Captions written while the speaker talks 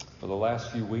For the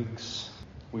last few weeks,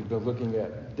 we've been looking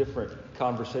at different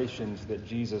conversations that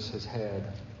Jesus has had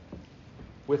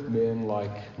with men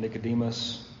like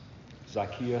Nicodemus,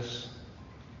 Zacchaeus,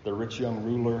 the rich young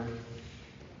ruler.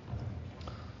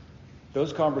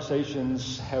 Those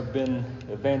conversations have been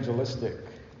evangelistic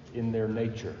in their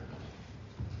nature.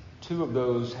 Two of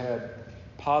those had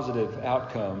positive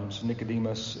outcomes,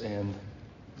 Nicodemus and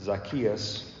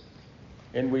Zacchaeus,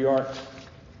 and we aren't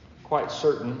quite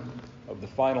certain of the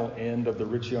final end of the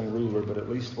rich young ruler, but at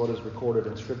least what is recorded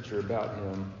in Scripture about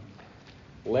him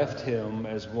left him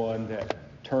as one that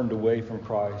turned away from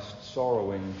Christ,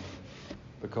 sorrowing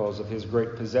because of his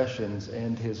great possessions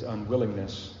and his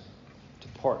unwillingness to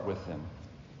part with them.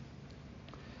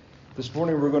 This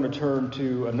morning we're going to turn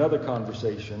to another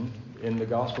conversation in the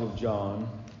Gospel of John.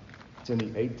 It's in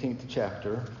the 18th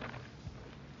chapter,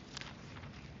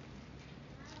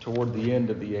 toward the end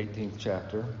of the 18th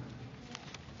chapter.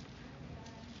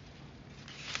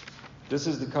 This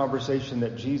is the conversation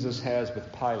that Jesus has with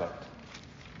Pilate.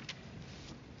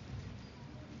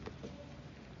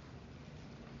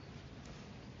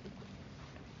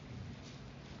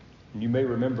 You may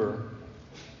remember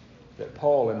that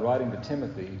Paul, in writing to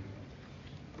Timothy,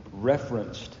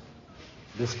 referenced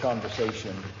this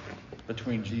conversation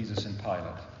between Jesus and Pilate.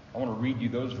 I want to read you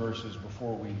those verses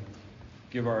before we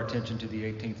give our attention to the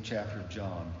 18th chapter of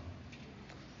John.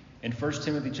 In 1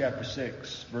 Timothy chapter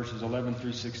 6, verses 11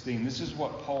 through 16, this is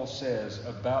what Paul says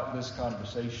about this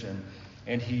conversation,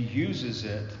 and he uses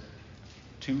it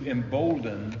to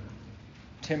embolden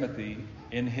Timothy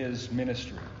in his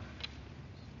ministry.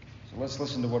 So let's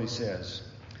listen to what he says.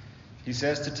 He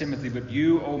says to Timothy, "But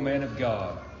you, O man of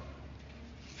God,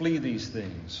 flee these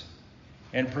things,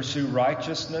 and pursue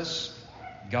righteousness,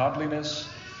 godliness,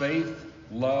 faith,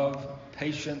 love,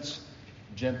 patience,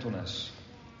 gentleness.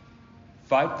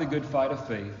 Fight the good fight of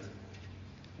faith.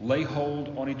 Lay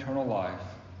hold on eternal life,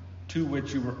 to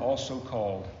which you were also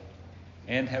called,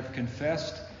 and have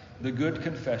confessed the good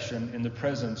confession in the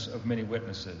presence of many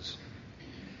witnesses.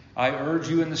 I urge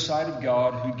you in the sight of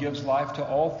God, who gives life to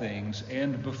all things,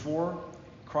 and before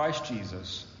Christ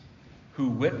Jesus, who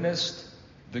witnessed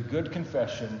the good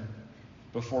confession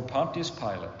before Pontius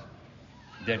Pilate,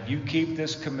 that you keep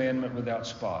this commandment without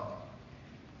spot,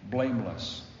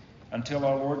 blameless, until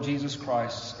our Lord Jesus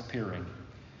Christ's appearing,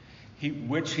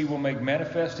 which he will make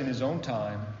manifest in his own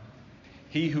time,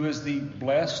 he who is the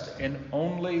blessed and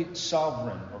only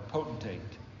sovereign or potentate,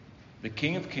 the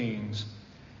King of kings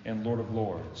and Lord of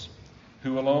lords,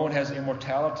 who alone has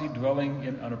immortality, dwelling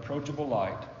in unapproachable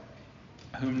light,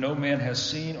 whom no man has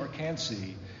seen or can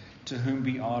see, to whom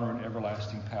be honor and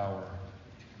everlasting power.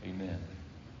 Amen."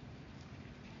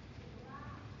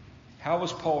 How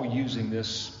was Paul using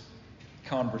this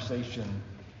conversation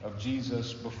of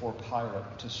Jesus before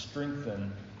Pilate to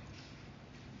strengthen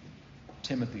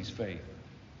Timothy's faith,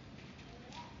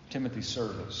 Timothy's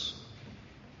service?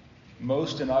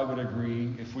 Most, and I would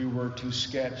agree, if we were to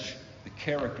sketch the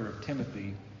character of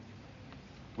Timothy,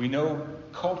 we know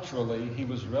culturally he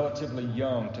was relatively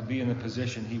young to be in the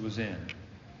position he was in.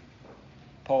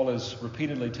 Paul is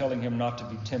repeatedly telling him not to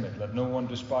be timid, let no one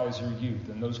despise your youth,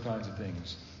 and those kinds of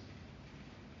things.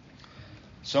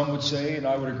 Some would say, and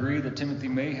I would agree, that Timothy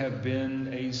may have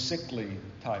been a sickly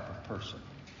type of person.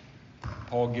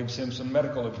 Paul gives him some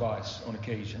medical advice on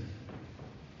occasion.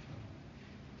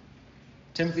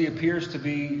 Timothy appears to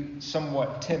be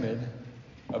somewhat timid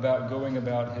about going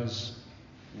about his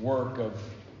work of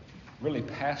really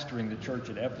pastoring the church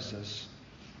at Ephesus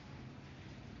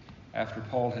after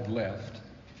Paul had left.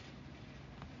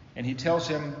 And he tells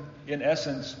him, in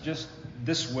essence, just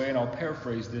this way, and I'll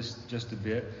paraphrase this just a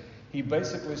bit. He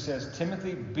basically says,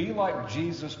 Timothy, be like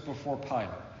Jesus before Pilate.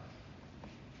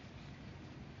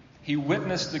 He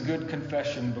witnessed the good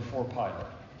confession before Pilate.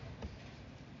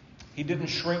 He didn't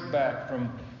shrink back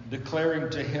from declaring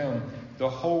to him the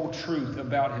whole truth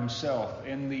about himself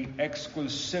and the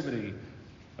exclusivity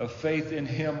of faith in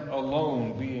him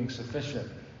alone being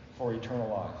sufficient for eternal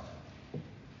life.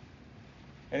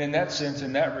 And in that sense,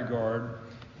 in that regard,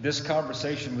 this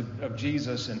conversation of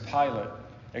Jesus and Pilate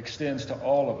extends to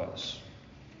all of us.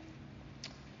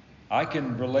 I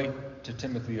can relate to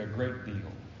Timothy a great deal.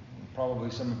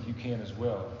 Probably some of you can as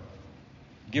well.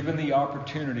 Given the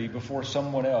opportunity before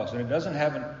someone else, and it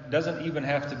doesn't even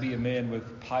have to be a man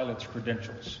with Pilate's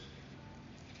credentials,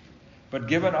 but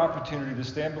given opportunity to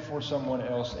stand before someone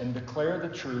else and declare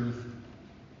the truth,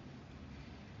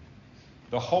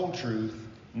 the whole truth,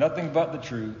 nothing but the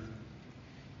truth,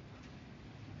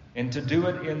 and to do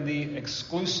it in the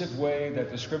exclusive way that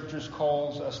the Scriptures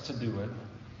calls us to do it,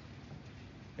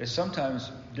 is sometimes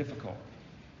difficult.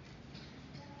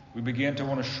 We begin to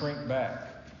want to shrink back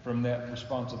from that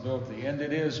responsibility. And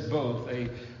it is both a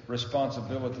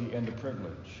responsibility and a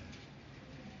privilege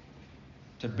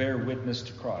to bear witness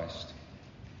to Christ.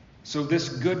 So this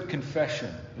good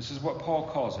confession, this is what Paul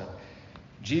calls it.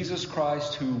 Jesus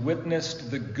Christ who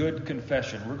witnessed the good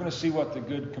confession. We're going to see what the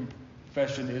good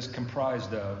confession is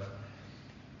comprised of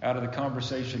out of the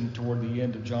conversation toward the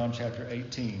end of John chapter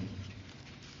 18.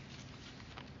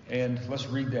 And let's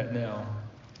read that now.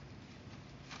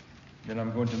 Then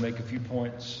I'm going to make a few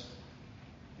points.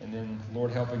 And then, Lord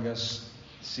helping us,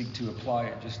 seek to apply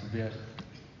it just a bit.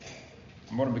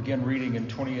 I'm going to begin reading in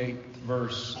 28th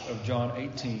verse of John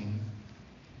 18.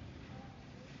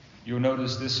 You'll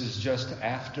notice this is just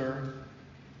after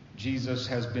Jesus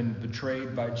has been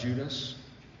betrayed by Judas.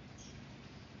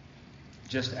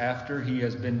 Just after he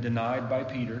has been denied by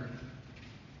Peter.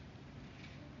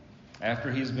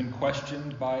 After he has been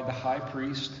questioned by the high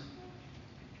priest.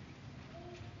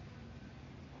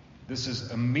 This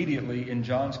is immediately, in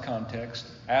John's context,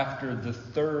 after the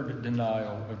third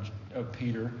denial of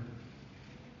Peter.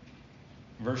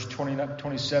 Verse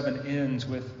 27 ends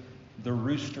with the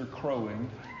rooster crowing.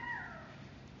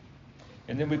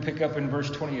 And then we pick up in verse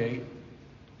 28.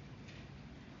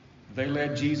 They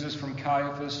led Jesus from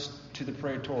Caiaphas to the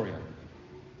praetorium.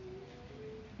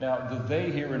 Now, the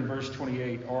they here in verse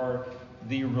 28 are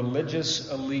the religious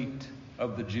elite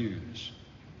of the Jews,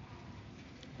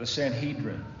 the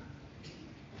Sanhedrin,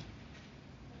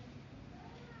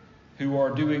 who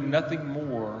are doing nothing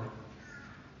more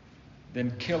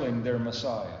than killing their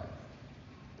Messiah,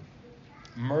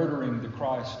 murdering the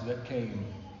Christ that came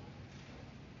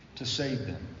to save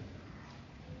them,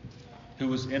 who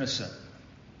was innocent,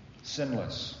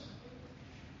 sinless.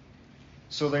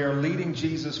 So they are leading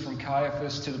Jesus from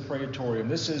Caiaphas to the praetorium.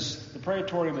 The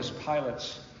praetorium is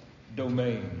Pilate's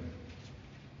domain.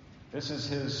 This is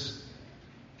his,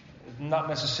 not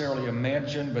necessarily a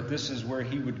mansion, but this is where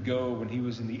he would go when he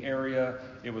was in the area.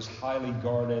 It was highly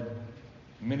guarded.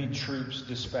 Many troops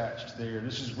dispatched there.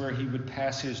 This is where he would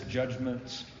pass his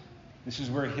judgments. This is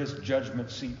where his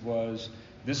judgment seat was.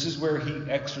 This is where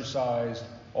he exercised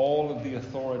all of the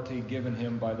authority given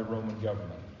him by the Roman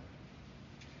government.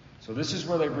 So this is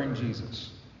where they bring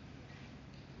Jesus.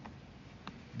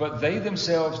 But they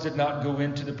themselves did not go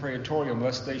into the praetorium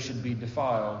lest they should be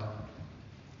defiled,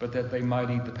 but that they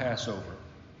might eat the Passover.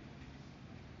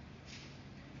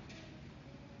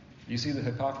 You see the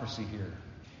hypocrisy here.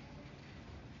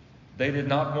 They did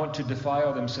not want to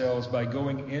defile themselves by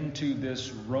going into this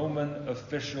Roman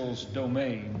official's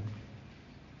domain.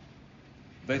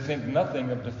 They think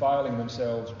nothing of defiling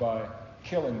themselves by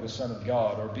killing the Son of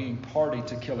God or being party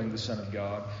to killing the Son of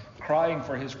God, crying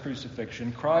for his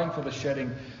crucifixion, crying for the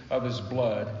shedding of his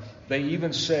blood. They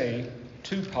even say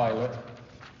to Pilate,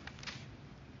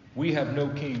 "We have no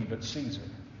king but Caesar."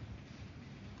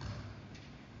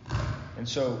 And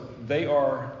so they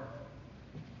are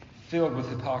filled with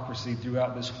hypocrisy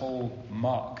throughout this whole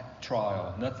mock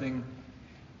trial. Nothing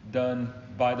done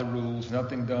by the rules,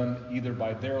 nothing done either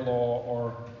by their law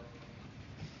or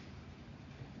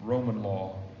Roman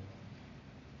law.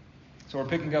 So we're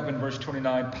picking up in verse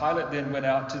 29. Pilate then went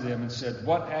out to them and said,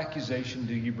 "What accusation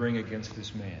do you bring against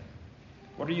this man?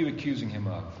 What are you accusing him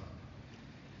of?"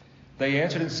 They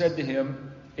answered and said to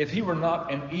him, "If he were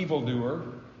not an evildoer,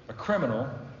 a criminal,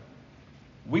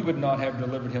 we would not have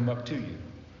delivered him up to you."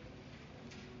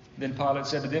 Then Pilate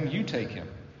said to them, "You take him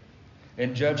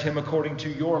and judge him according to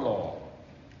your law."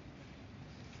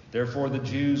 Therefore the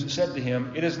Jews said to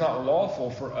him, "It is not lawful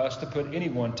for us to put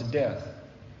anyone to death,"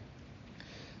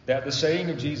 that the saying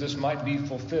of Jesus might be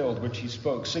fulfilled, which he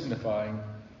spoke, signifying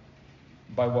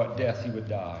by what death he would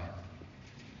die.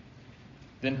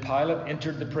 Then Pilate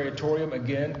entered the praetorium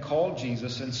again, called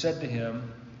Jesus, and said to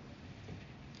him,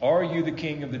 "Are you the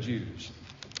king of the Jews?"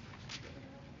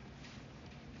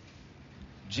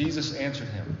 Jesus answered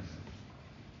him.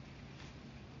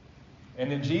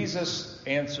 And in Jesus'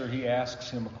 answer, he asks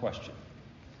him a question.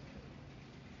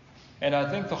 And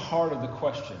I think the heart of the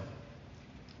question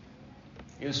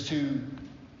is to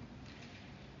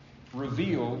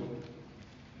reveal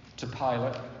to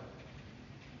Pilate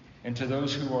and to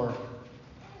those who are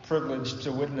privileged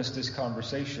to witness this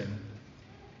conversation,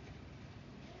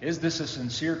 is this a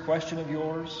sincere question of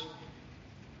yours,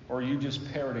 or are you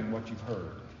just parroting what you've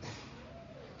heard?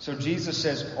 So Jesus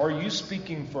says, "Are you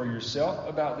speaking for yourself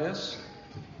about this,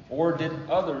 or did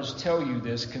others tell you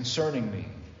this concerning me?"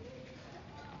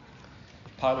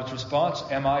 Pilate's response,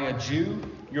 "Am I a Jew?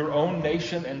 Your own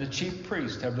nation and the chief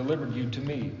priest have delivered you to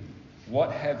me.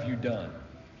 What have you done?"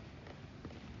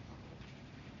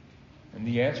 And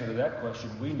the answer to that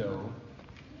question we know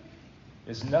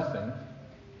is nothing,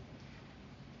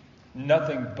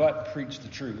 nothing but preach the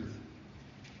truth,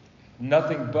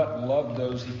 nothing but love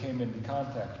those he came into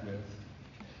contact with,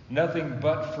 nothing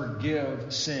but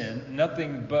forgive sin,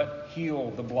 nothing but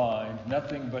heal the blind,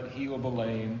 nothing but heal the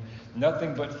lame,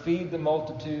 nothing but feed the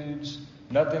multitudes,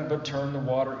 nothing but turn the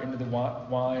water into the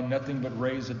wine, nothing but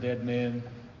raise a dead man,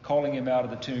 calling him out of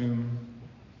the tomb.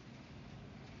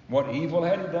 What evil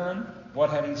had he done?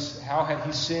 How had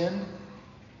he sinned?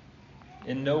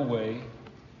 In no way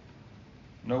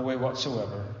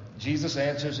whatsoever. Jesus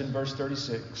answers in verse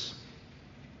 36,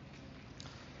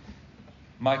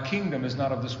 my kingdom is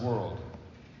not of this world.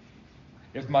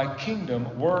 If my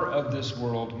kingdom were of this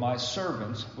world, my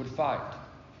servants would fight,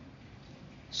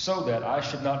 so that I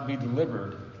should not be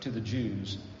delivered to the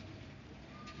Jews.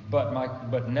 But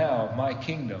now my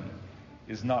kingdom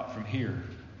is not from here.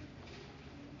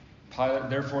 Pilate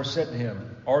therefore said to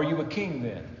him, are you a king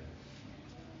then?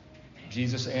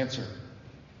 Jesus answered,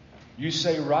 you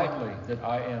say rightly that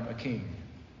I am a king.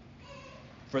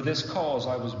 For this cause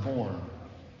I was born,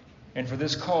 and for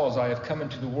this cause I have come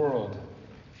into the world,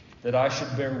 that I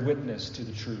should bear witness to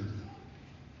the truth.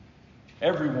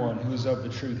 Everyone who is of the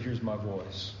truth hears my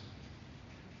voice.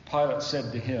 Pilate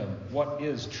said to him, what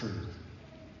is truth?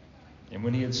 And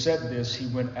when he had said this, he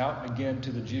went out again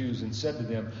to the Jews and said to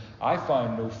them, I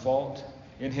find no fault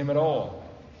in him at all.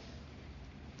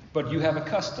 But you have a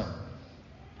custom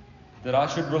that I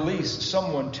should release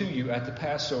someone to you at the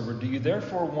Passover. Do you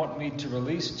therefore want me to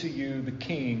release to you the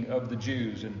king of the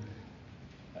Jews? And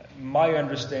my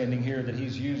understanding here that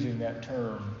he's using that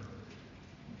term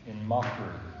in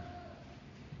mockery.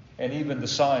 And even the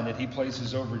sign that he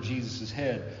places over Jesus'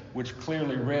 head, which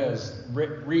clearly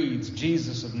reads,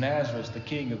 Jesus of Nazareth, the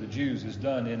King of the Jews, is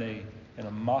done in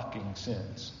a mocking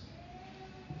sense.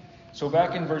 So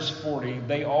back in verse 40,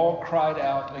 they all cried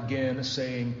out again,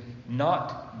 saying,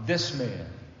 not this man,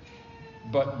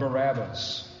 but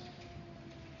Barabbas.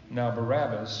 Now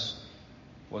Barabbas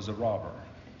was a robber.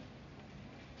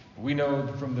 We know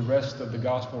from the rest of the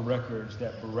gospel records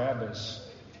that Barabbas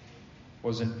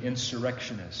was an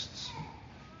insurrectionist.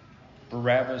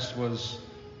 Barabbas was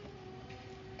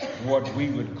what we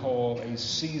would call a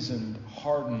seasoned,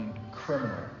 hardened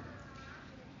criminal.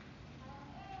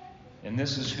 And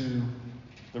this is who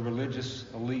the religious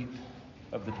elite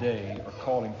of the day are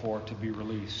calling for to be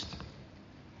released,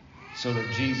 so that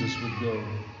Jesus would go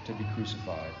to be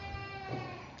crucified.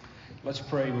 Let's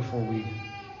pray before we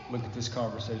look at this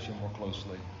conversation more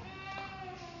closely.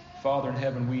 Father in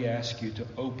heaven, we ask you to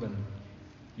open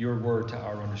your word to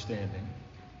our understanding.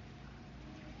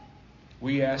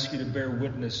 We ask you to bear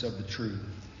witness of the truth,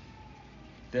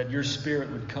 that your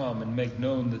Spirit would come and make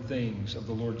known the things of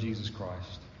the Lord Jesus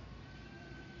Christ,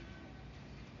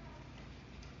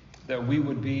 that we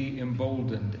would be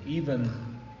emboldened,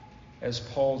 even as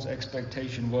Paul's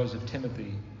expectation was of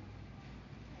Timothy,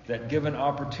 that given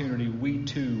opportunity, we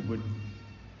too would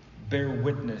bear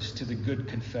witness to the good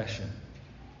confession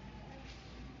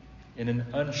in an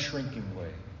unshrinking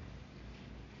way.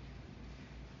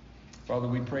 Father,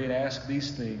 we pray and ask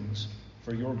these things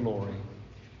for your glory,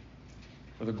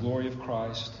 for the glory of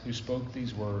Christ who spoke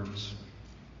these words,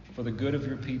 for the good of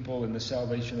your people and the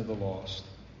salvation of the lost.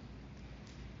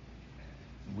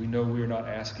 We know we are not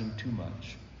asking too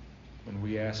much when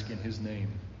we ask in his name.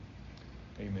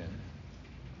 Amen.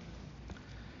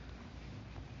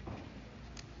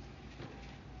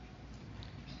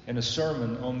 In a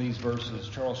sermon on these verses,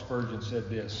 Charles Spurgeon said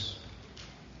this.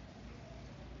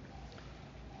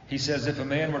 He says, if a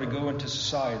man were to go into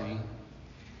society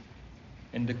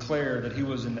and declare that he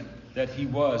was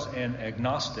an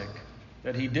agnostic,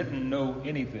 that he didn't know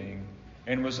anything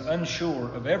and was unsure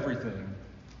of everything,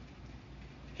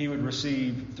 he would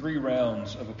receive 3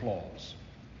 rounds of applause.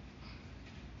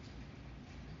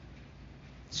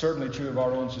 Certainly true of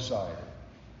our own society.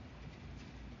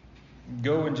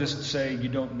 Go and just say you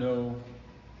don't know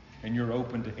and you're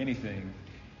open to anything.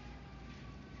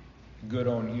 Good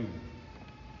on you.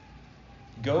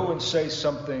 Go and say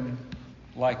something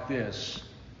like this: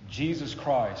 Jesus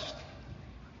Christ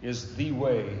is the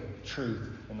way, truth,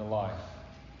 and the life.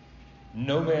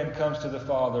 No man comes to the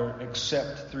Father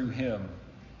except through him.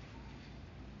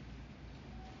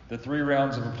 The 3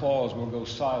 rounds of applause will go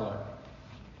silent,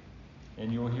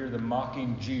 and you'll hear the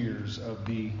mocking jeers of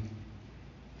the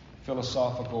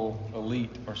philosophical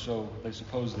elite, or so they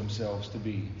suppose themselves to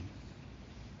be.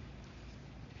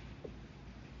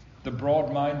 The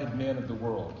broad-minded men of the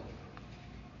world,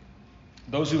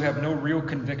 those who have no real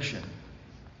conviction,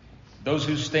 those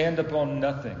who stand upon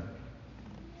nothing,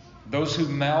 those who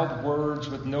mouth words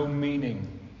with no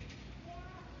meaning,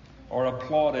 are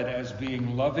applauded as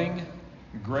being loving,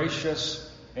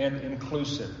 gracious, and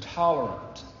inclusive,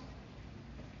 tolerant.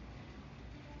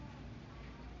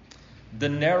 The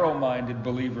narrow-minded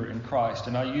believer in Christ,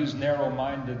 and I use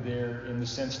narrow-minded there in the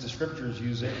sense the Scriptures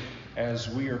use it, as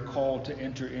we are called to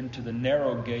enter into the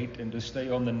narrow gate and to stay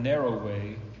on the narrow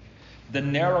way. The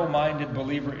narrow-minded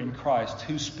believer in Christ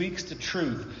who speaks the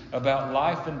truth about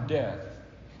life and death,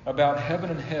 about heaven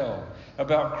and hell,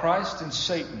 about Christ and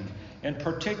Satan, and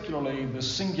particularly the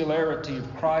singularity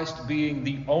of Christ being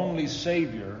the only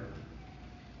Savior.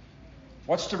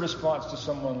 What's the response to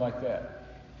someone like that?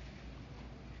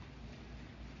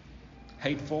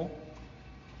 Hateful.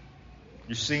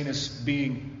 You're seen as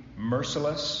being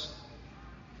merciless,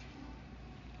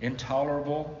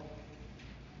 intolerable.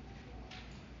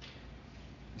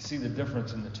 You see the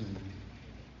difference in the two.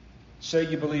 Say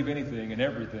you believe anything and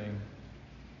everything,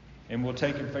 and we'll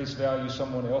take at face value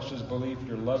someone else's belief.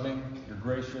 You're loving, you're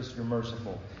gracious, you're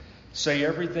merciful. Say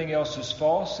everything else is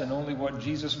false and only what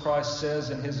Jesus Christ says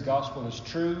in His gospel is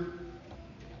true.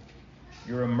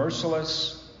 You're a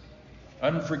merciless,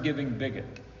 unforgiving bigot.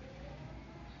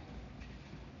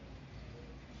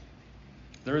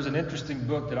 There is an interesting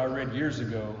book that I read years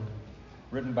ago,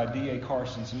 written by D.A.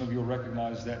 Carson. Some of you will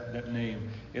recognize that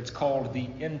name. It's called The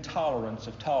Intolerance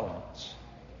of Tolerance.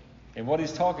 And what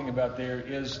he's talking about there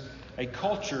is a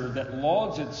culture that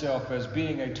lauds itself as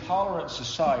being a tolerant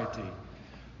society,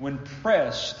 when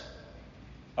pressed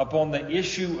upon the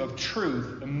issue of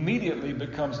truth, immediately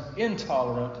becomes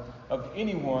intolerant of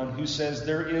anyone who says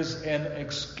there is an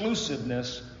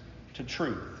exclusiveness to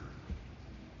truth.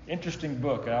 Interesting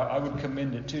book. I would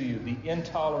commend it to you. The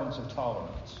Intolerance of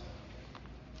Tolerance.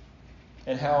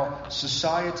 And how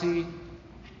society,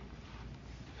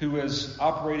 who is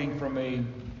operating from a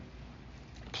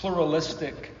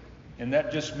pluralistic, and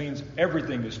that just means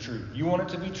everything is true. You want it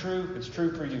to be true, it's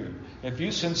true for you. If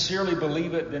you sincerely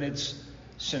believe it, then it's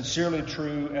sincerely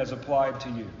true as applied to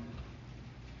you.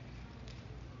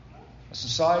 A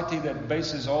society that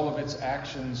bases all of its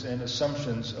actions and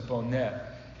assumptions upon that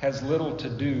has little to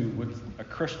do with a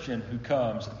Christian who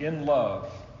comes in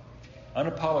love,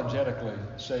 unapologetically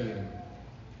saying,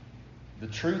 the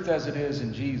truth as it is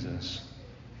in Jesus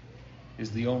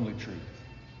is the only truth.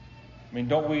 I mean,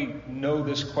 don't we know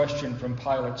this question from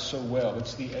Pilate so well?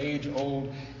 It's the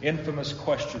age-old, infamous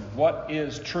question. What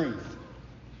is truth?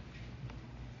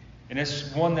 And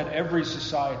it's one that every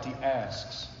society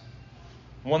asks.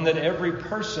 One that every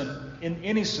person in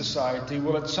any society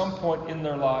will at some point in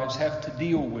their lives have to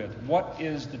deal with. What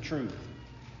is the truth?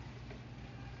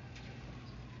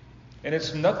 And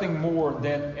it's nothing more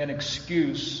than an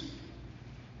excuse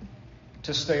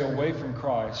to stay away from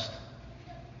Christ.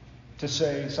 To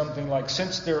say something like,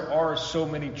 since there are so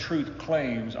many truth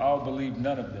claims, I'll believe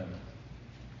none of them.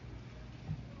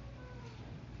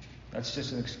 That's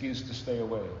just an excuse to stay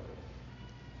away.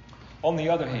 On the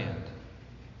other hand,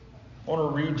 I want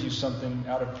to read you something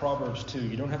out of Proverbs 2.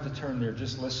 You don't have to turn there,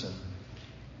 just listen.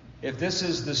 If this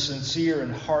is the sincere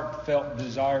and heartfelt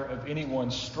desire of anyone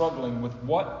struggling with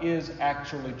what is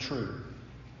actually true,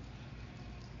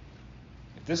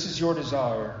 if this is your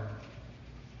desire,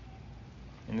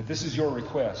 and if this is your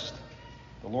request,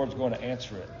 the Lord's going to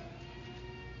answer it.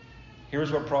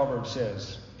 Here's what Proverbs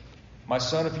says. My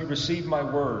son, if you receive my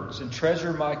words and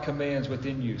treasure my commands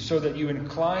within you, so that you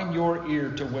incline your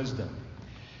ear to wisdom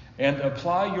and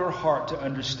apply your heart to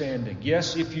understanding.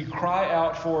 Yes, if you cry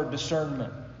out for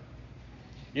discernment,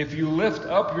 if you lift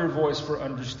up your voice for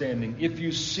understanding, if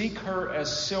you seek her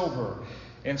as silver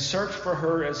and search for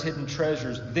her as hidden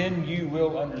treasures, then you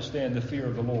will understand the fear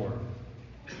of the Lord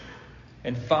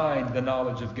and find the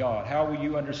knowledge of God. How will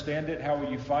you understand it? How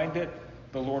will you find it?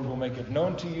 The Lord will make it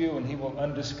known to you, and He will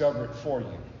undiscover it for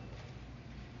you.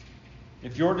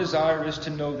 If your desire is to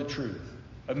know the truth,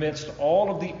 amidst all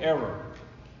of the error,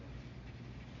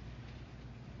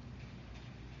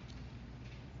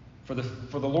 for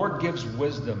the Lord gives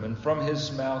wisdom, and from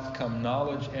His mouth come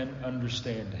knowledge and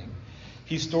understanding.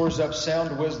 He stores up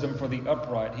sound wisdom for the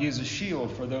upright. He is a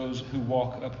shield for those who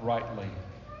walk uprightly.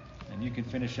 And you can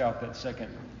finish out that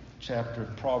second chapter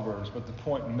of Proverbs, but the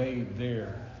point made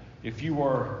there, if you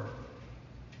are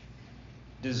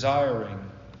desiring,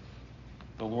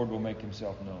 the Lord will make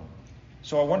Himself known.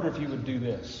 So I wonder if you would do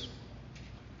this.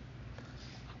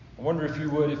 I wonder if you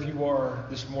would, if you are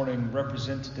this morning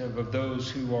representative of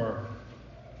those who are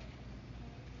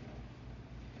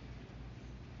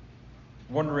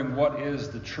wondering what is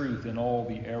the truth in all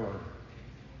the error.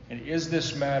 And is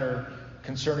this matter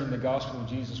concerning the gospel of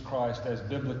Jesus Christ as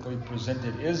biblically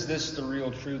presented, is this the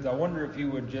real truth? I wonder if you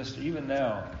would just, even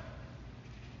now,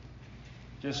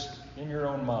 just in your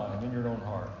own mind, in your own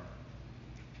heart,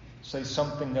 say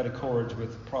something that accords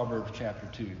with Proverbs chapter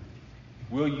 2?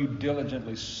 Will you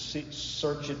diligently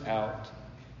search it out?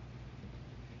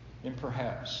 And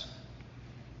perhaps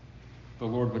the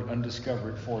Lord would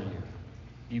undiscover it for you,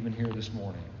 even here this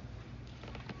morning.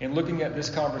 In looking at this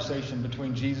conversation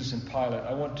between Jesus and Pilate,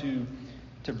 I want to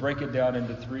break it down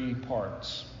into three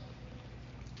parts.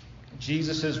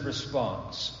 Jesus'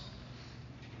 response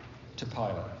to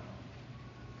Pilate.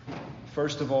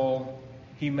 First of all,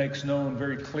 he makes known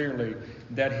very clearly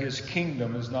that his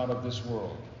kingdom is not of this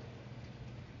world.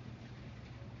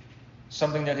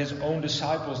 Something that his own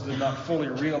disciples did not fully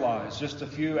realize. Just a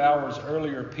few hours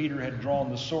earlier, Peter had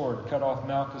drawn the sword, cut off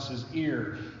Malchus's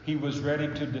ear. He was ready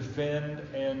to defend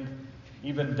and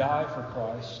even die for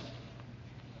Christ.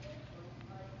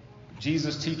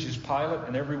 Jesus teaches Pilate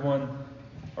and everyone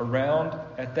around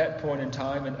at that point in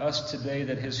time, and us today,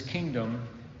 that his kingdom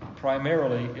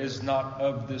primarily is not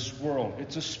of this world.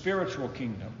 It's a spiritual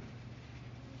kingdom.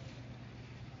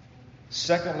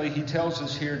 Secondly, he tells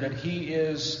us here that he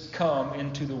is come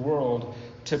into the world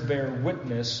to bear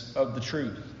witness of the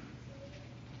truth.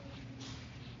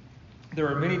 There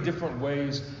are many different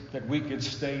ways that we could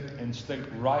state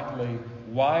rightly,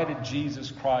 why did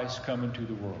Jesus Christ come into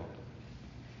the world?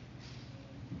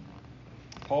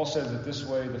 Paul says it this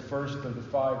way, the first of the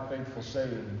 5 faithful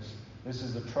sayings. This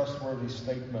is a trustworthy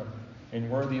statement and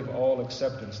worthy of all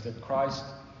acceptance, that Christ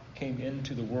came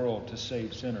into the world to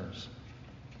save sinners,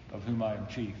 of whom I am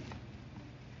chief.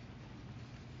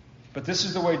 But this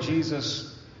is the way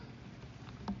Jesus,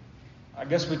 I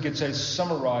guess we could say,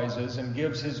 summarizes and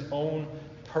gives his own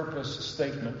purpose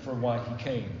statement for why he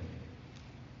came.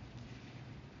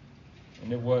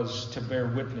 And it was to bear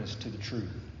witness to the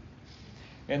truth.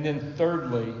 And then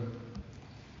thirdly,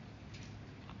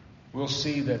 we'll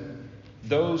see that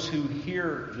those who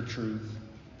hear the truth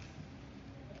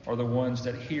are the ones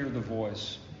that hear the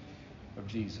voice of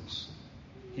Jesus.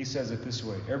 He says it this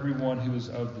way, everyone who is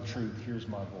of the truth hears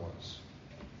my voice.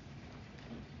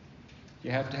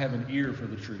 You have to have an ear for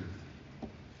the truth.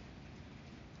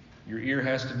 Your ear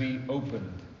has to be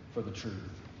opened for the truth.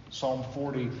 Psalm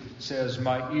 40 says,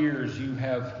 my ears you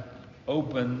have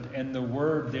opened, and the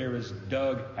word there is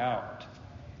dug out.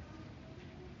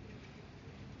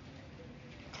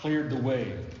 Cleared the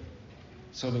way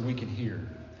so that we can hear.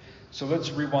 So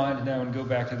let's rewind now and go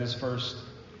back to this first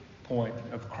point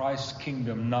of Christ's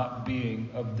kingdom not being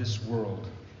of this world.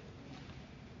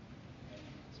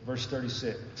 Verse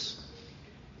 36.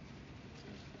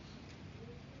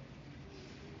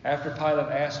 After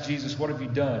Pilate asked Jesus, what have you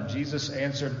done? Jesus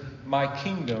answered, my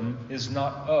kingdom is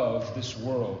not of this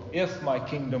world. If my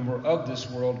kingdom were of this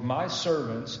world, my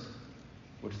servants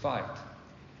would fight,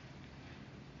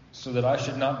 so that I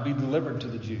should not be delivered to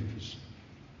the Jews.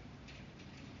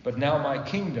 But now my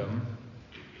kingdom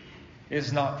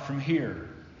is not from here.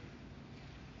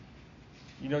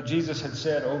 You know, Jesus had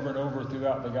said over and over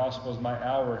throughout the Gospels, my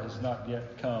hour has not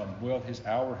yet come. Well, his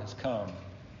hour has come.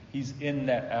 He's in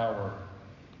that hour.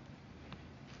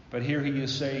 But here he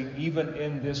is saying, even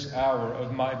in this hour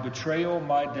of my betrayal,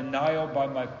 my denial by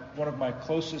one of my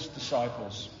closest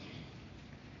disciples,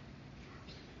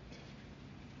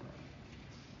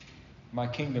 my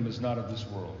kingdom is not of this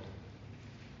world.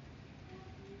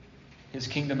 His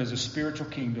kingdom is a spiritual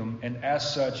kingdom, and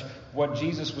as such, what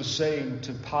Jesus was saying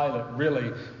to Pilate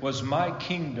really was, my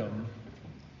kingdom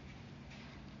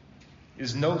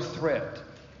is no threat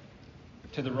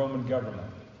to the Roman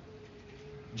government.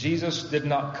 Jesus did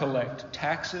not collect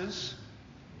taxes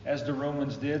as the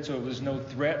Romans did, so it was no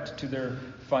threat to their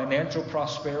financial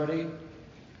prosperity.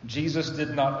 Jesus did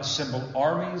not assemble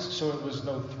armies, so it was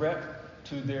no threat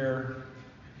to their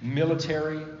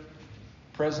military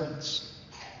presence.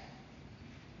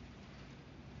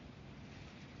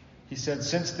 He said,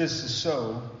 since this is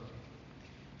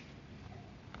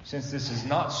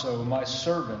not so, my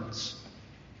servants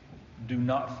do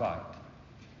not fight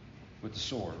with the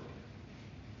sword.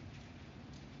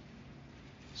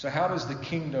 So how does the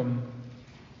kingdom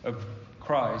of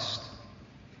Christ,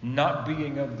 not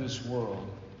being of this world,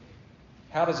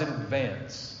 how does it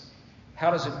advance?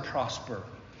 How does it prosper?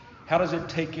 How does it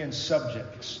take in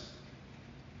subjects?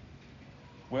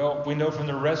 Well, we know from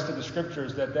the rest of the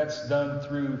Scriptures that that's done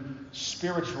through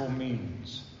spiritual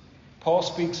means. Paul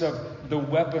speaks of the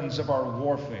weapons of our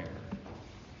warfare.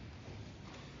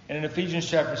 And in Ephesians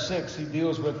chapter 6, he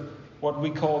deals with what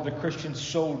we call the Christian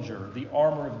soldier, the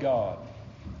armor of God.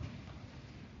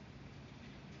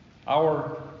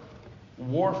 Our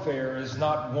warfare is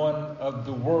not one of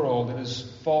the world. It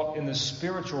is fought in the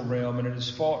spiritual realm, and it is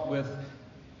fought with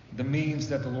the means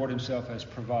that the Lord himself has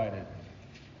provided.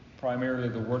 Primarily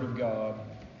the Word of God,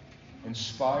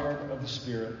 inspired of the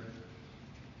Spirit,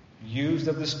 used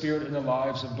of the Spirit in the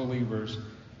lives of believers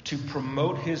to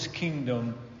promote His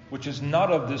kingdom, which is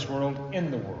not of this world,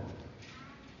 in the world.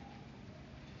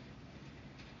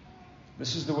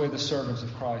 This is the way the servants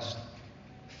of Christ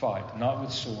fight, not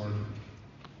with sword,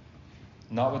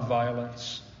 not with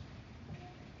violence,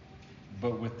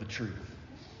 but with the truth.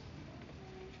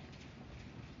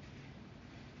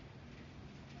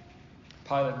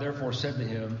 Pilate therefore said to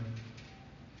him,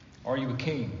 "Are you a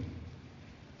king?"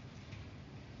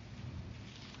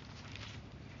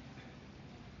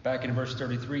 Back in verse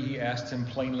 33, he asked him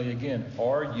plainly again,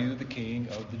 "Are you the king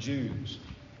of the Jews?"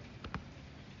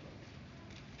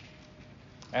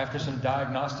 After some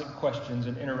diagnostic questions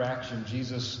and interaction,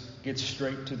 Jesus gets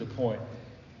straight to the point.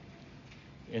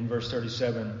 In verse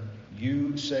 37,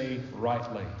 "You say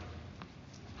rightly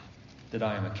that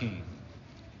I am a king."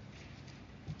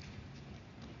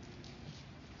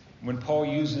 When Paul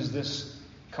uses this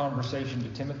conversation to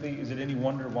Timothy, is it any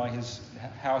wonder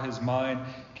how his mind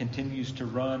continues to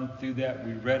run through that?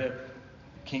 We read it: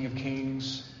 King of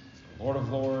Kings, Lord of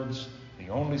Lords, the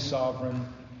only sovereign,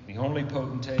 the only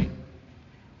potentate.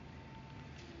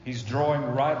 He's drawing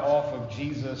right off of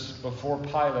Jesus before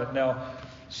Pilate. Now,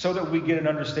 so that we get an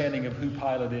understanding of who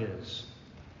Pilate is.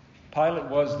 Pilate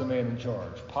was the man in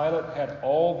charge. Pilate had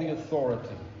all the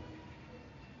authority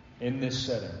in this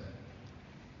setting.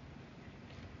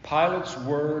 Pilate's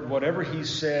word, whatever he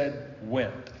said,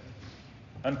 went,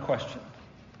 unquestioned.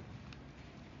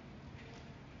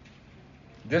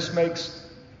 This makes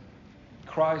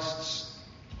Christ's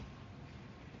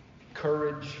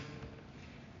courage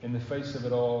in the face of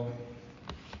it all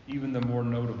even the more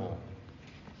notable.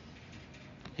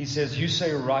 He says, "You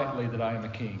say rightly that I am a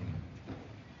king.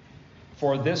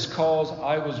 For this cause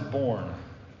I was born,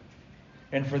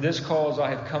 and for this cause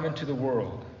I have come into the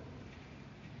world.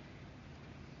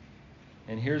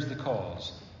 And here's the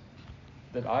cause,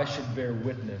 that I should bear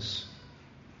witness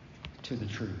to the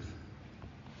truth."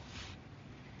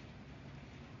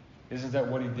 Isn't that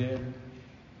what he did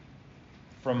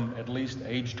from at least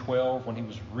age 12 when he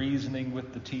was reasoning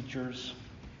with the teachers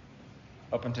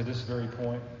up until this very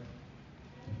point?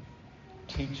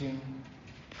 Teaching,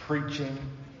 preaching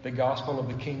the gospel of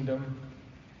the kingdom,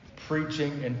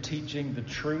 preaching and teaching the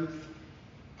truth.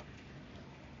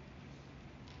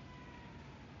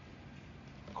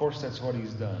 Of course, that's what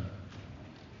he's done.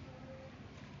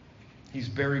 He's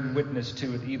bearing witness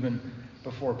to it even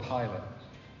before Pilate.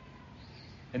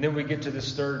 And then we get to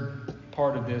this third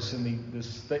part of this, and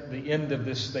the end of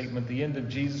this statement, the end of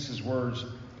Jesus' words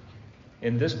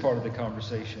in this part of the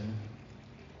conversation.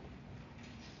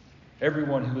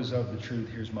 "Everyone who is of the truth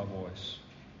hears my voice."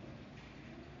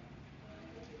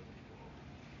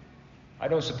 I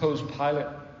don't suppose Pilate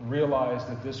realized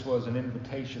that this was an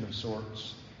invitation of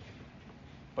sorts,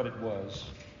 but it was.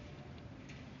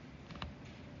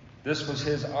 This was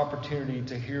his opportunity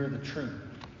to hear the truth.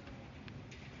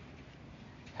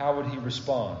 How would he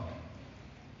respond?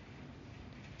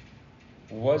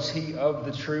 Was he of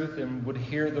the truth and would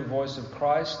hear the voice of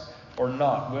Christ or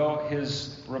not? Well,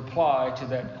 his reply to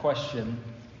that question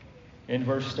in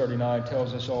verse 39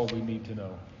 tells us all we need to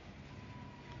know.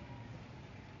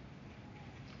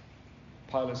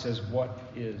 Pilate says, "What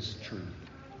is truth?"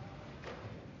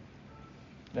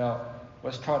 Now,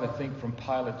 let's try to think from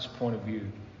Pilate's point of view.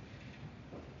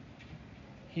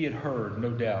 He had heard, no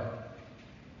doubt,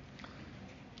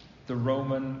 the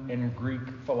Roman and Greek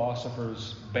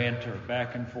philosophers banter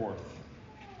back and forth.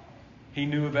 He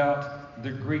knew about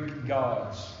the Greek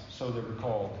gods, so they were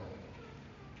called.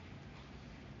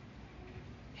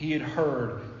 He had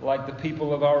heard, like the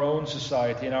people of our own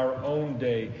society in our own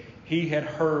day, he had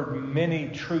heard many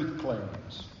truth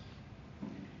claims.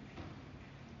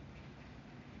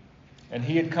 And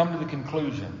he had come to the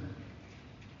conclusion,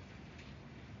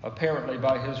 apparently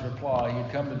by his reply, he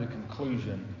had come to the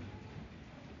conclusion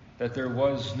that there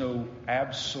was no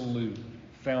absolute,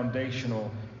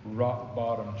 foundational,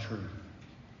 rock-bottom truth.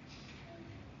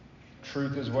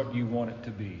 Truth is what you want it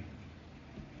to be.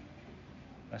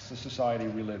 That's the society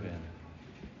we live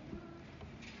in.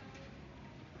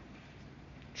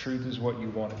 Truth is what you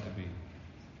want it to be.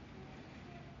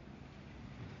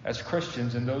 As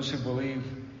Christians and those who believe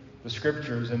the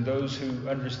Scriptures and those who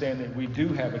understand that we do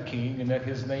have a King and that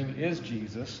His name is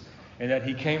Jesus and that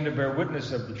He came to bear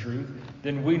witness of the truth,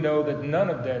 then we know that none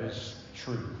of that is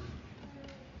true.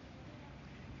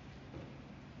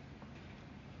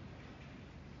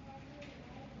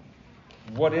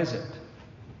 What is it?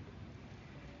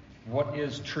 What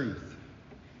is truth?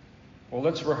 Well,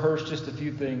 let's rehearse just a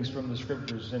few things from the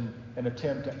Scriptures in an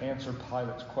attempt to answer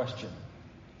Pilate's question.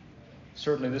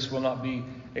 Certainly this will not be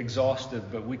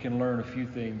exhaustive, but we can learn a few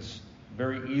things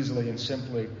very easily and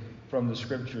simply from the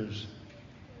Scriptures.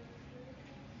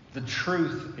 The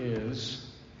truth is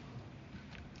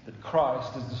that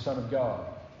Christ is the Son of God.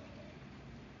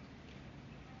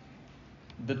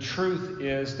 The truth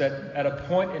is that at a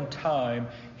point in time,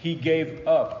 He gave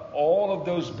up all of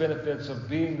those benefits of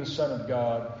being the Son of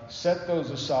God, set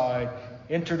those aside,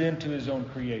 entered into His own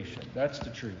creation. That's the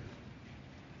truth.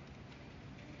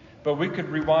 But we could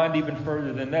rewind even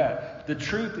further than that. The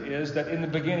truth is that in the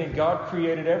beginning, God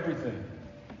created everything.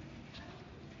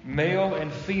 Male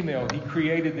and female, He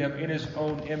created them in His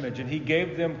own image, and He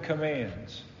gave them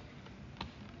commands.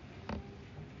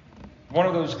 One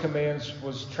of those commands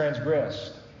was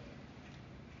transgressed,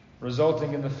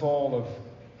 resulting in the fall of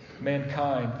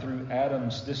mankind through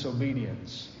Adam's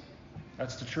disobedience.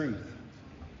 That's the truth.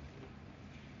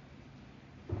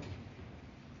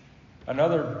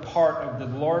 Another part of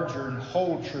the larger and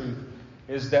whole truth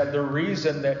is that the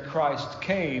reason that Christ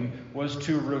came was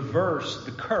to reverse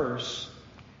the curse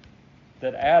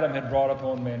that Adam had brought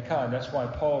upon mankind. That's why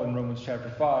Paul in Romans chapter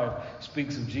 5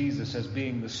 speaks of Jesus as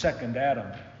being the second Adam,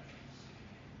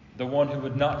 the one who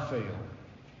would not fail,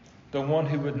 the one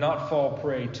who would not fall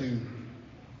prey to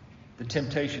the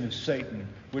temptation of Satan,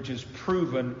 which is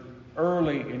proven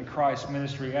early in Christ's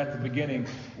ministry at the beginning.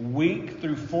 Week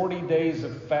through 40 days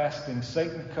of fasting,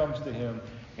 Satan comes to Him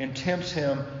and tempts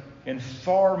Him in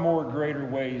far more greater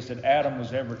ways than Adam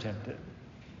was ever tempted.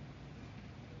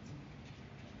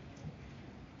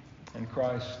 And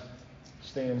Christ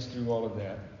stands through all of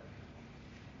that,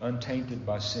 untainted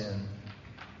by sin.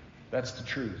 That's the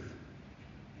truth.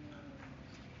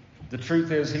 The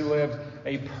truth is He lived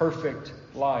a perfect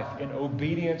life in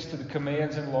obedience to the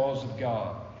commands and laws of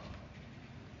God.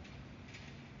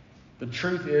 The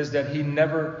truth is that He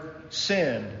never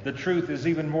sinned. The truth is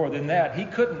even more than that. He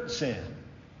couldn't sin,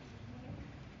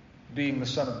 being the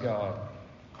Son of God.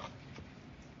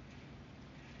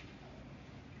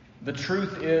 The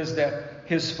truth is that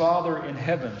His Father in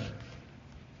heaven,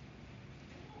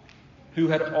 who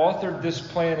had authored this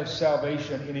plan of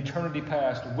salvation in eternity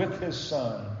past with His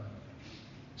Son,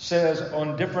 says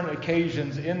on different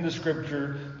occasions in the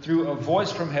Scripture through a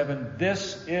voice from heaven,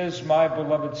 "This is my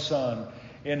beloved Son,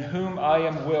 in whom I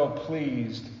am well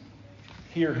pleased.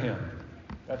 Hear Him."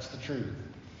 That's the truth.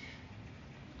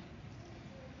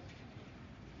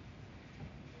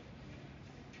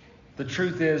 The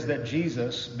truth is that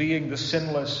Jesus, being the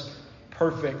sinless,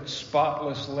 perfect,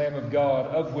 spotless Lamb of God,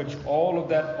 of which all of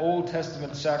that Old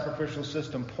Testament sacrificial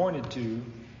system pointed to,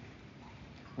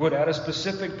 would at a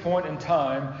specific point in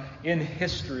time in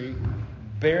history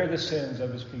bear the sins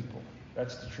of His people.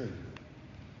 That's the truth.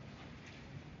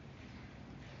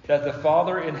 That the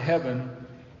Father in heaven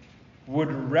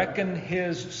would reckon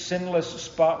His sinless,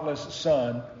 spotless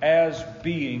Son as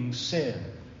being sin.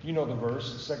 You know the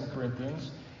verse, 2 Corinthians.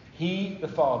 He, the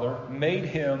Father, made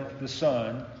Him, the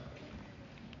Son,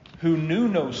 who knew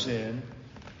no sin,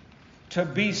 to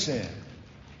be sin.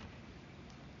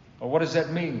 Well, what does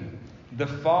that mean? The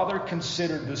Father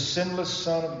considered the sinless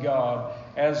Son of God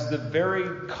as the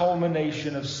very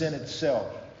culmination of sin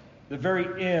itself, the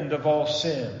very end of all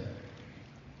sin.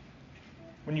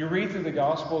 When you read through the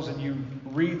Gospels and you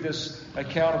read this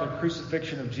account of the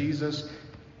crucifixion of Jesus,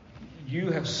 you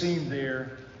have seen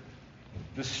there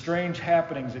the strange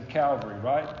happenings at Calvary,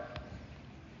 right?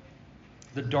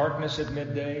 The darkness at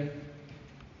midday,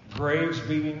 graves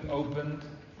being opened,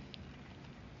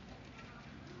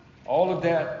 all of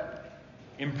that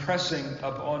impressing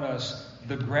upon us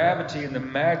the gravity and the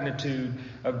magnitude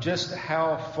of just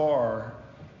how far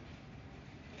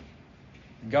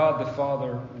God the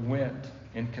Father went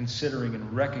in considering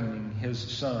and reckoning His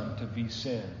Son to be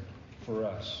sin for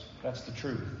us. That's the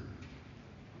truth.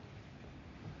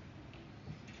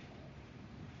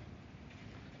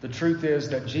 The truth is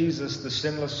that Jesus, the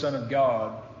sinless Son of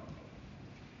God,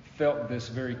 felt this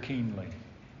very keenly.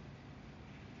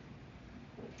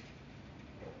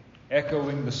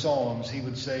 Echoing the Psalms, He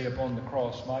would say upon the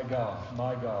cross, my God,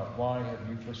 why have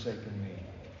you forsaken me?"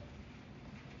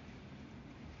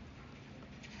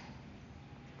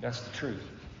 That's the truth.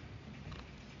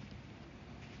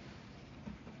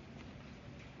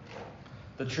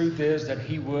 The truth is that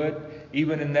He would,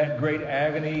 even in that great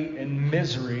agony and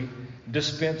misery,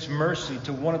 dispense mercy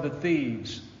to one of the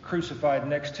thieves crucified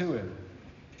next to Him.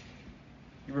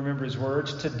 You remember His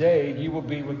words, "Today you will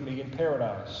be with me in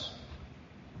paradise."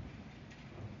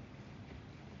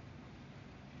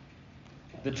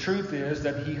 The truth is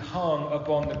that He hung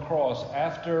upon the cross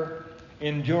after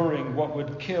enduring what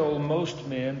would kill most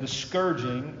men, the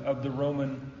scourging of the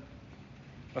Roman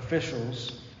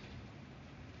officials,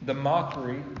 the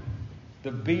mockery,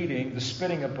 the beating, the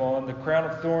spitting upon, the crown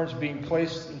of thorns being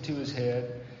placed into his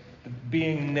head, the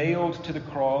being nailed to the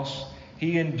cross.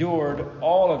 He endured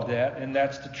all of that, and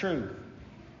that's the truth.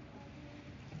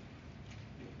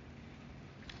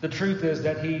 The truth is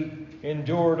that he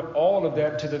endured all of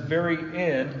that to the very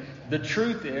end. The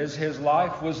truth is his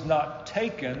life was not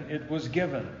taken, it was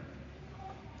given.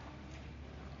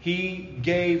 He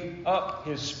gave up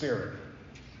his spirit.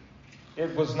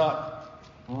 It was not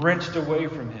wrenched away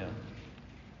from him.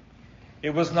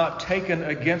 It was not taken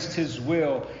against his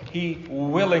will. He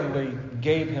willingly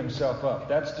gave himself up.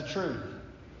 That's the truth.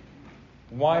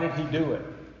 Why did he do it?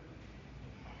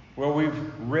 Well,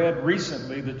 we've read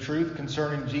recently the truth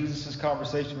concerning Jesus'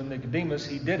 conversation with Nicodemus.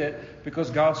 He did it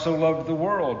because God so loved the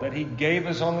world that he gave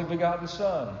his only begotten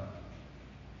Son,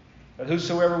 that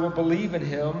whosoever will believe in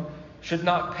him should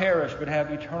not perish but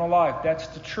have eternal life. That's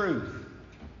the truth.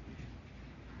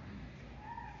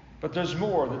 But there's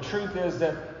more. The truth is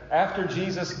that after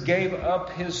Jesus gave up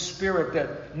his spirit,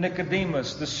 that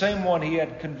Nicodemus, the same one he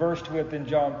had conversed with in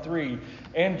John 3,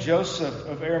 and Joseph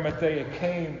of Arimathea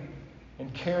came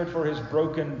and cared for his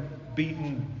broken,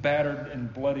 beaten, battered,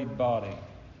 and bloodied body.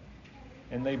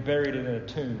 And they buried it in a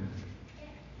tomb.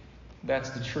 That's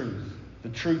the truth. The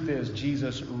truth is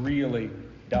Jesus really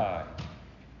died.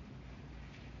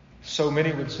 So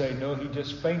many would say, no, he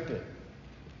just fainted.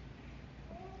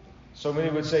 So many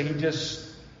would say he just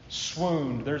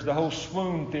swooned. There's the whole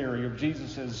swoon theory of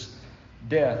Jesus'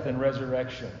 death and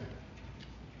resurrection.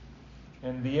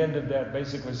 And the end of that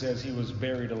basically says he was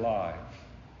buried alive.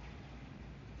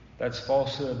 That's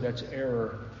falsehood, that's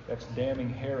error, that's damning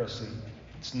heresy.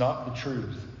 It's not the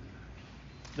truth.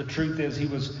 The truth is he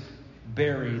was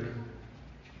buried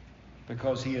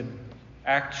because he had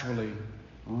actually,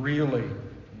 really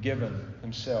given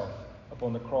himself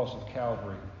upon the cross of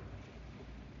Calvary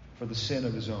for the sin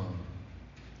of his own.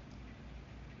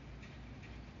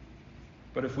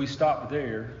 But if we stop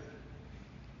there,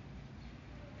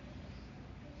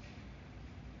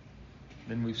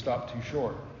 then we've stopped too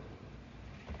short.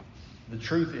 The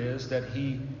truth is that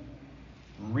he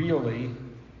really,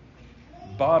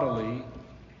 bodily,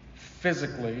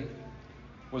 physically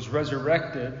was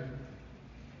resurrected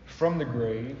from the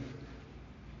grave.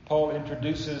 Paul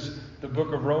introduces the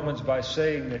book of Romans by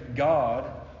saying that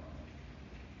God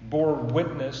bore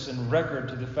witness and record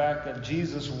to the fact that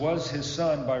Jesus was his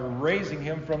Son by raising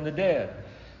him from the dead.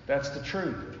 That's the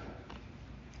truth.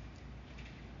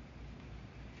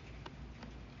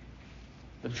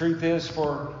 The truth is,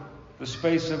 for the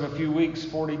space of a few weeks,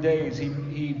 40 days, he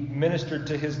ministered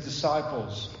to his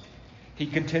disciples. He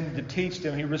continued to teach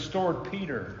them. He restored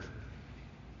Peter.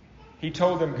 He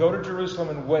told them, go to Jerusalem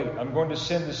and wait. I'm going to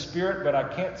send the Spirit, but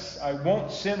I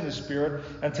won't send the Spirit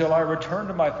until I return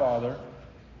to my Father.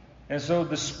 And so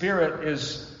the Spirit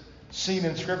is seen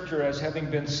in Scripture as having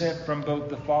been sent from both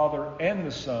the Father and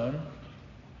the Son.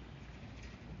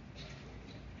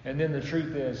 And then the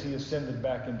truth is, he ascended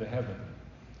back into heaven.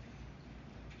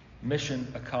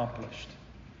 Mission accomplished.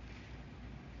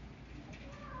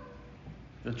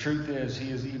 The truth is,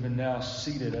 he is even now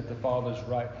seated at the Father's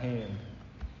right hand,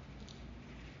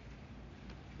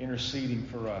 interceding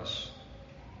for us.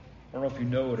 I don't know if you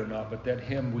know it or not, but that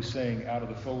hymn we sang out of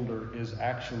the folder is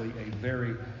actually a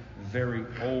very, very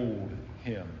old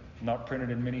hymn, not printed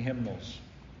in many hymnals,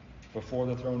 before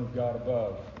the throne of God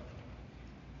above.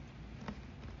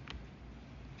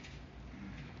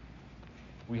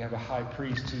 We have a high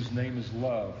priest whose name is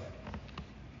love,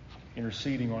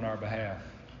 interceding on our behalf.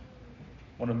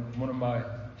 One of my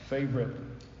favorite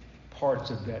parts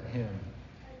of that hymn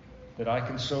that I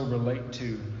can so relate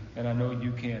to, and I know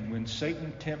you can. When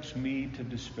Satan tempts me to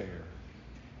despair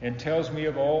and tells me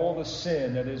of all the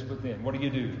sin that is within, what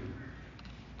do?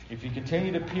 If you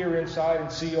continue to peer inside and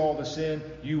see all the sin,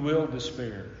 you will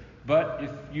despair. But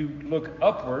if you look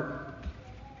upward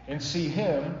and see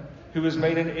him who has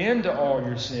made an end to all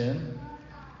your sin,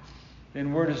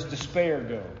 then where does despair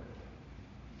go?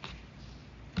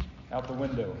 Out the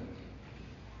window.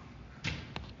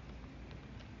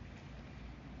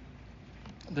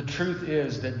 The truth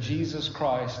is that Jesus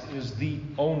Christ is the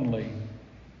only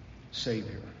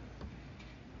Savior.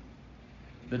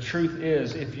 The truth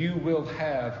is, if you will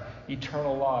have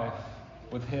eternal life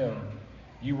with him,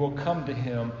 you will come to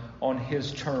him on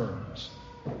his terms.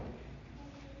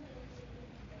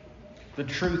 The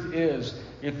truth is,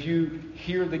 if you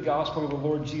hear the gospel of the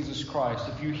Lord Jesus Christ,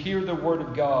 if you hear the Word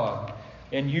of God,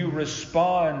 and you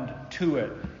respond to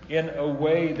it in a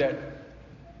way that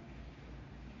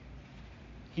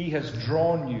he has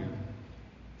drawn you,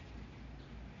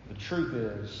 the truth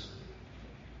is,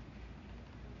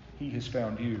 he has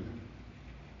found you.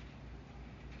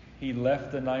 He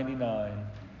left the 99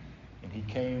 and he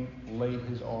came, laid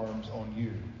his arms on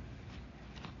you,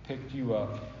 picked you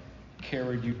up,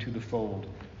 carried you to the fold.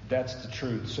 That's the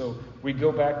truth. So we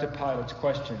go back to Pilate's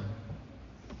question.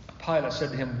 Pilate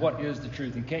said to him, "What is the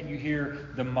truth?" And can't you hear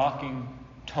the mocking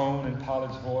tone in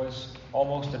Pilate's voice?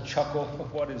 Almost a chuckle.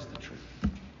 What is the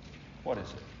truth? What is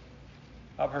it?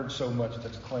 I've heard so much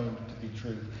that's claimed to be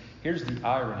truth. Here's the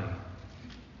irony.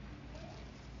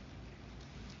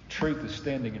 Truth is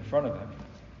standing in front of him.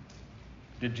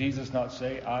 Did Jesus not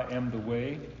say, "I am the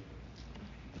way,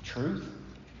 the truth,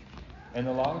 and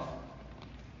the life"?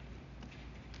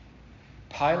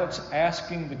 Pilate's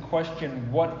asking the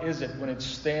question, what is it, when it's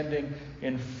standing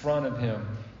in front of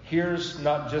him? Here's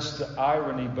not just the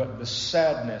irony, but the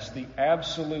sadness, the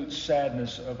absolute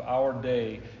sadness of our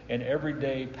day and every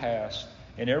day past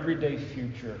and every day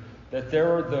future, that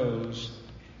there are those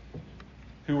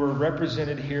who are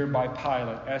represented here by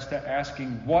Pilate as to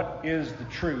asking, what is the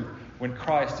truth, when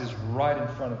Christ is right in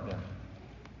front of them.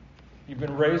 You've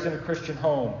been raised in a Christian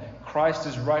home. Christ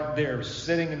is right there,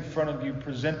 sitting in front of you,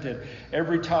 presented.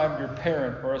 Every time your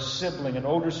parent or a sibling, an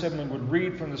older sibling, would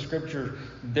read from the Scriptures,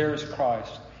 there's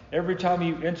Christ. Every time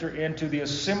you enter into the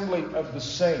assembly of the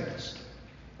saints,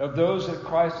 of those that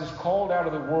Christ has called out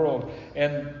of the world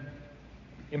and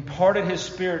imparted His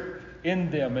Spirit in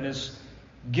them and has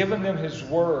given them His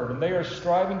Word, and they are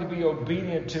striving to be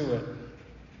obedient to it,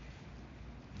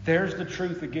 there's the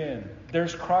truth again.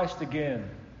 There's Christ again.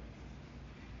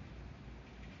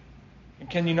 And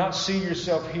can you not see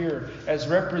yourself here as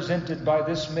represented by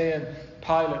this man,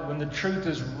 Pilate, when the truth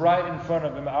is right in front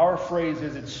of him? Our phrase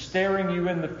is, it's staring you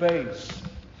in the face.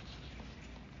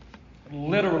 And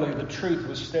literally, the truth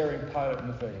was staring Pilate in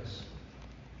the face.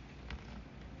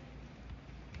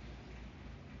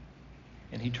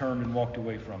 And he turned and walked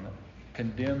away from it,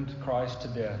 condemned Christ to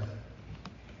death,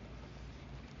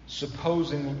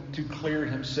 supposing to clear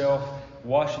himself,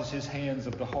 washes his hands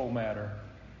of the whole matter.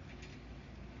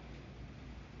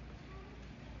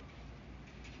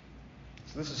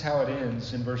 So this is how it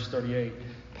ends in verse 38.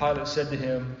 Pilate said to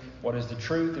him, "What is the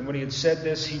truth?" And when he had said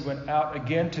this, he went out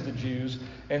again to the Jews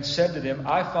and said to them,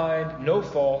 "I find no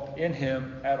fault in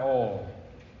him at all."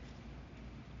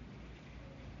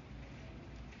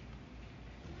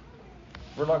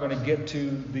 We're not going to get to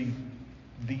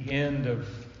the end of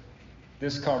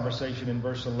this conversation in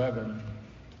verse 11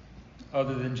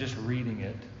 other than just reading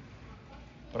it.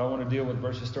 But I want to deal with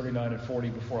verses 39 and 40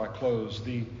 before I close.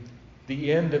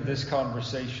 The end of this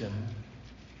conversation,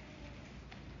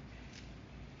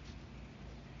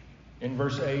 in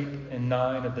verse 8 and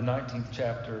 9 of the 19th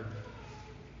chapter,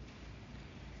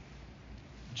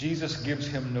 Jesus gives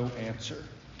him no answer.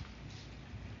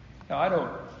 Now, I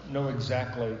don't know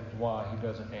exactly why he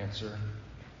doesn't answer,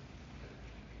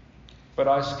 but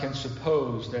I can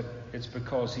suppose that it's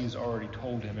because he's already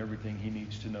told him everything he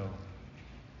needs to know.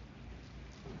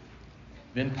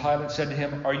 Then Pilate said to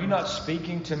him, "Are you not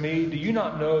speaking to me? Do you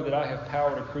not know that I have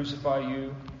power to crucify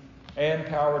you and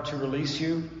power to release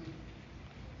you?"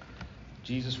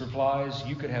 Jesus replies,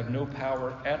 "You could have no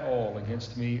power at all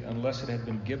against me unless it had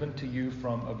been given to you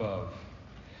from above.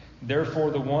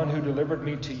 Therefore, the one who delivered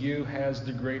me to you has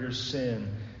the greater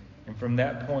sin." And from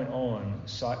that point on,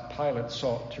 Pilate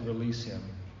sought to release him.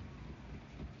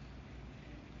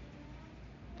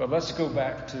 But let's go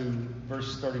back to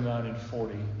verse 39 and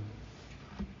 40.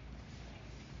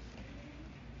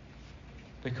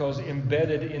 Because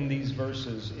embedded in these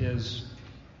verses is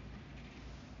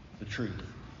the truth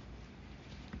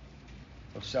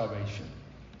of salvation.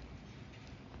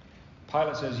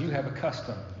 Pilate says, "You have a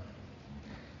custom.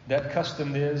 That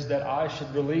custom is that I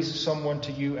should release someone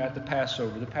to you at the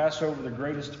Passover." The Passover, the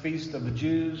greatest feast of the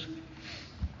Jews.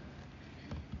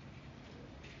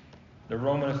 The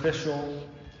Roman official,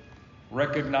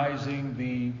 recognizing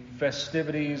the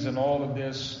festivities and all of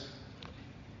this,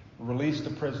 released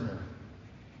a prisoner.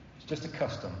 Just a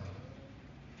custom.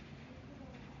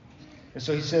 And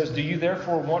so he says, "Do you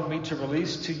therefore want me to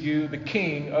release to you the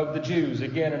King of the Jews?"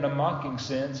 Again, in a mocking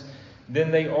sense.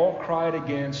 Then they all cried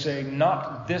again, saying,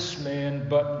 "Not this man,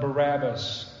 but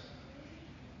Barabbas."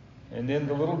 And then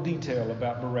the little detail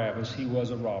about Barabbas, he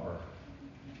was a robber.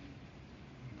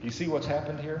 You see what's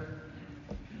happened here?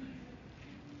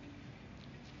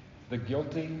 The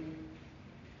guilty,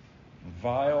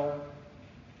 vile,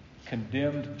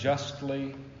 condemned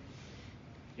justly,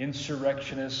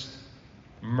 insurrectionist,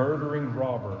 murdering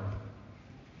robber,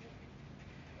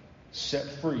 set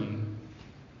free.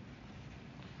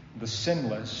 The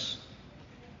sinless,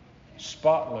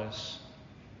 spotless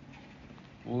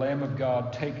Lamb of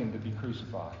God taken to be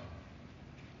crucified.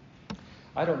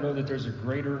 I don't know that there's a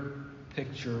greater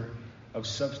picture of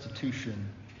substitution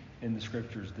in the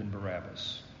Scriptures than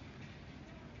Barabbas.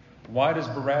 Why does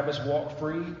Barabbas walk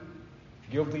free,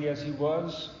 guilty as he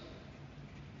was?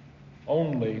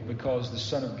 Only because the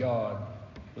Son of God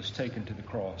was taken to the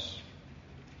cross.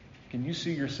 Can you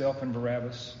see yourself in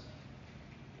Barabbas?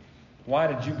 Why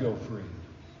did you go free?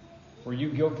 Were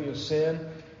you guilty of sin?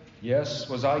 Yes.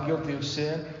 Was I guilty of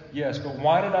sin? Yes. But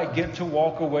why did I get to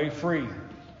walk away free?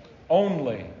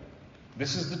 Only,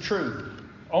 this is the truth,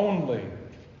 only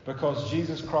because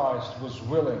Jesus Christ was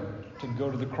willing to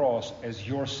go to the cross as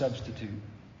your substitute.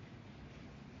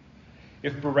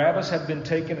 If Barabbas had been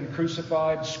taken and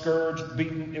crucified, scourged,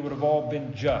 beaten, it would have all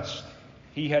been just.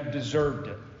 He had deserved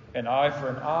it. An eye for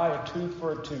an eye, a tooth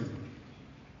for a tooth.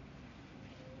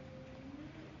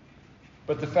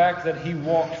 But the fact that he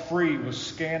walked free was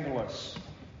scandalous.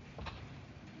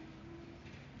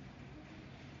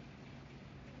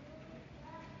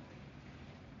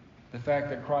 The fact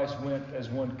that Christ went as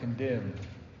one condemned,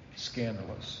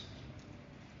 scandalous.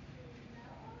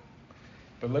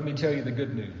 But let me tell you the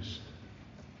good news.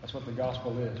 That's what the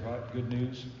gospel is, right? Good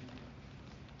news.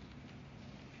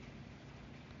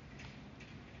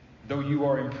 Though you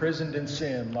are imprisoned in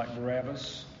sin like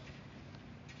Barabbas,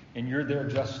 and you're there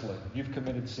justly. You've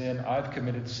committed sin. I've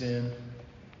committed sin.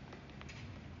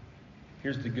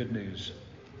 Here's the good news.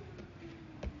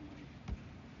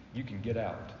 You can get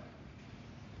out.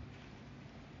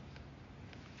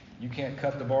 You can't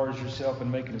cut the bars yourself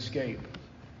and make an escape.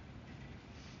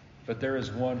 But there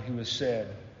is one who has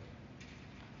said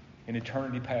in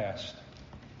eternity past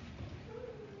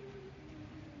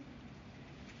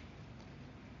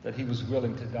that he was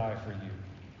willing to die for you.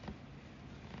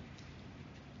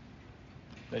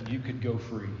 That you could go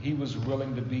free. He was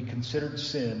willing to be considered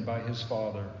sin by his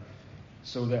Father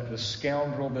so that the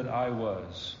scoundrel that I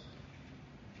was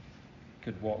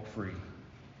could walk free.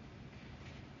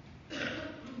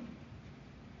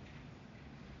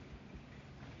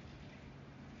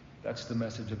 That's the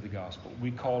message of the gospel.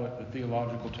 We call it, the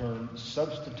theological term,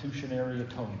 substitutionary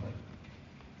atonement.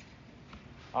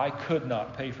 I could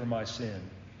not pay for my sin.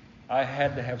 I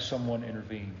had to have someone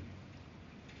intervene.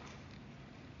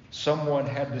 Someone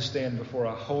had to stand before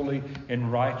a holy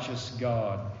and righteous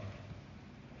God.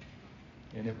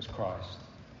 And it was Christ.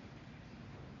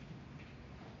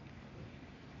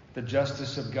 The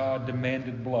justice of God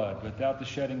demanded blood. Without the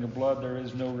shedding of blood, there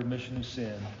is no remission of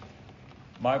sin.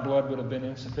 My blood would have been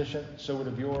insufficient, so would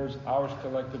have yours. Ours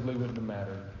collectively wouldn't have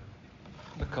mattered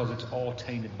because it's all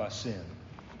tainted by sin.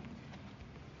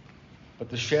 But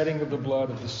the shedding of the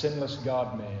blood of the sinless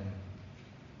God-man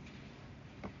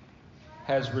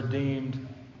has redeemed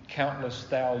countless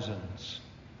thousands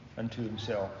unto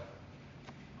himself.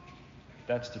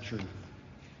 That's the truth.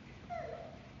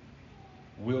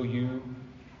 Will you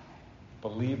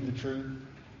believe the truth?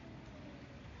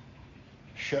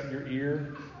 Shut your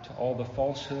ear to all the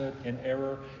falsehood and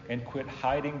error and quit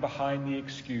hiding behind the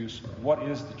excuse, what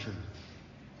is the truth?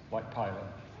 Like Pilate.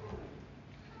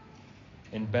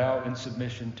 And bow in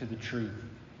submission to the truth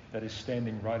that is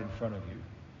standing right in front of you.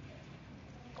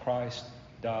 Christ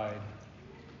died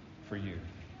for you.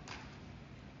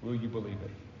 Will you believe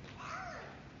it?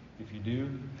 If you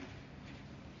do,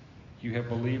 you have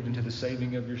believed into the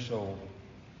saving of your soul.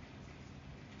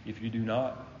 If you do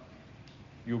not,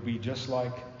 you'll be just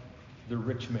like the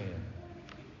rich man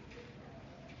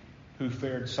who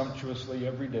fared sumptuously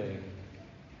every day.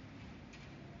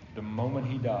 The moment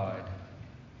he died,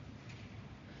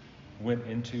 went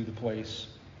into the place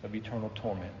of eternal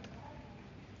torment.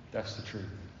 That's the truth.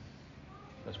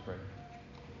 Let's pray.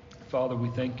 Father, we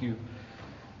thank you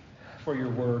for your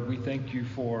word. We thank you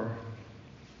for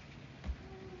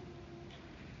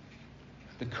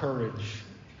the courage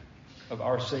of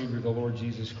our Savior, the Lord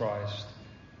Jesus Christ.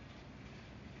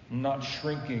 Not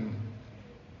shrinking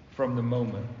from the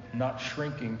moment, not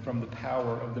shrinking from the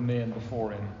power of the man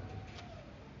before him,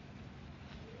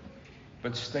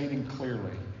 but stating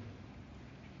clearly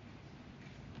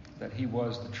that he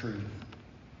was the truth,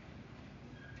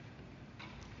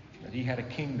 that he had a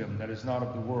kingdom that is not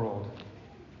of the world.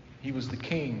 He was the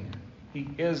king. He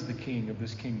is the king of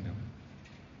this kingdom.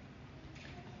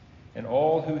 And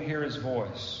all who hear his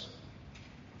voice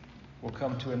will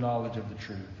come to a knowledge of the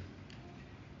truth.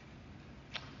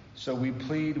 So we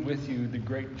plead with you, the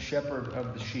great shepherd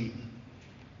of the sheep,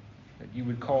 that you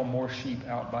would call more sheep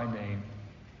out by name,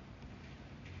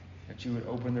 that you would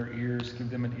open their ears,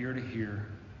 give them an ear to hear,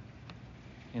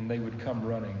 and they would come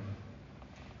running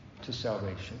to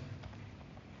salvation.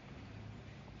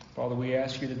 Father, we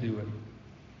ask you to do it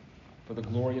for the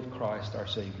glory of Christ, our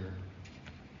Savior.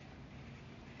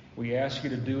 We ask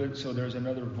you to do it so there's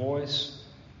another voice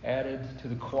added to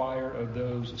the choir of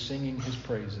those singing his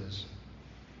praises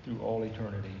through all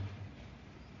eternity.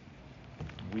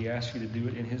 We ask you to do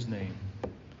it in his name.